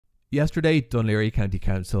Yesterday, Dun Laoghaire County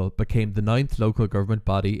Council became the 9th local government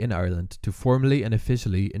body in Ireland to formally and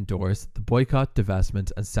officially endorse the boycott,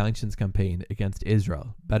 divestment and sanctions campaign against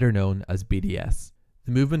Israel, better known as BDS.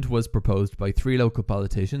 The movement was proposed by 3 local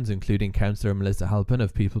politicians, including Councillor Melissa Halpin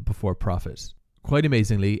of People Before Profit. Quite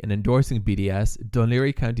amazingly, in endorsing BDS, Dun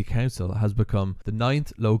Laoghaire County Council has become the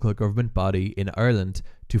 9th local government body in Ireland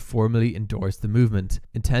to formally endorse the movement,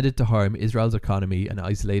 intended to harm Israel's economy and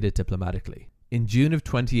isolate it diplomatically. In June of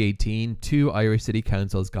 2018, 2 Irish city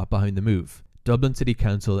councils got behind the move. Dublin City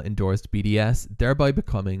Council endorsed BDS, thereby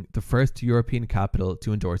becoming the first European capital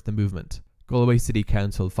to endorse the movement. Galway City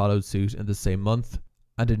Council followed suit in the same month,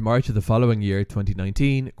 and in March of the following year,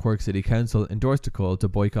 2019, Cork City Council endorsed a call to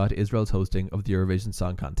boycott Israel's hosting of the Eurovision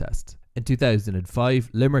Song Contest. In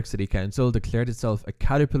 2005, Limerick City Council declared itself a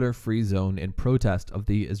caterpillar-free zone in protest of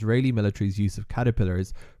the Israeli military's use of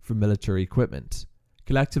caterpillars for military equipment.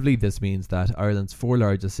 Collectively, this means that Ireland's 4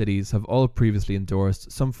 largest cities have all previously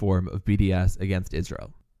endorsed some form of BDS against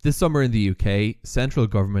Israel. This summer in the UK, central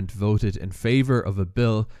government voted in favour of a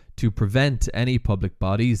bill to prevent any public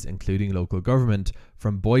bodies, including local government,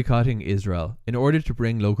 from boycotting Israel in order to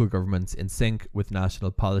bring local governments in sync with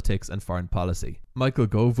national politics and foreign policy. Michael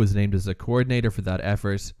Gove was named as a coordinator for that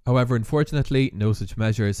effort. However, unfortunately, no such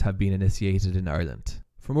measures have been initiated in Ireland.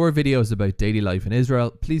 For more videos about daily life in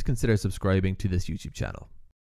Israel, please consider subscribing to this YouTube channel.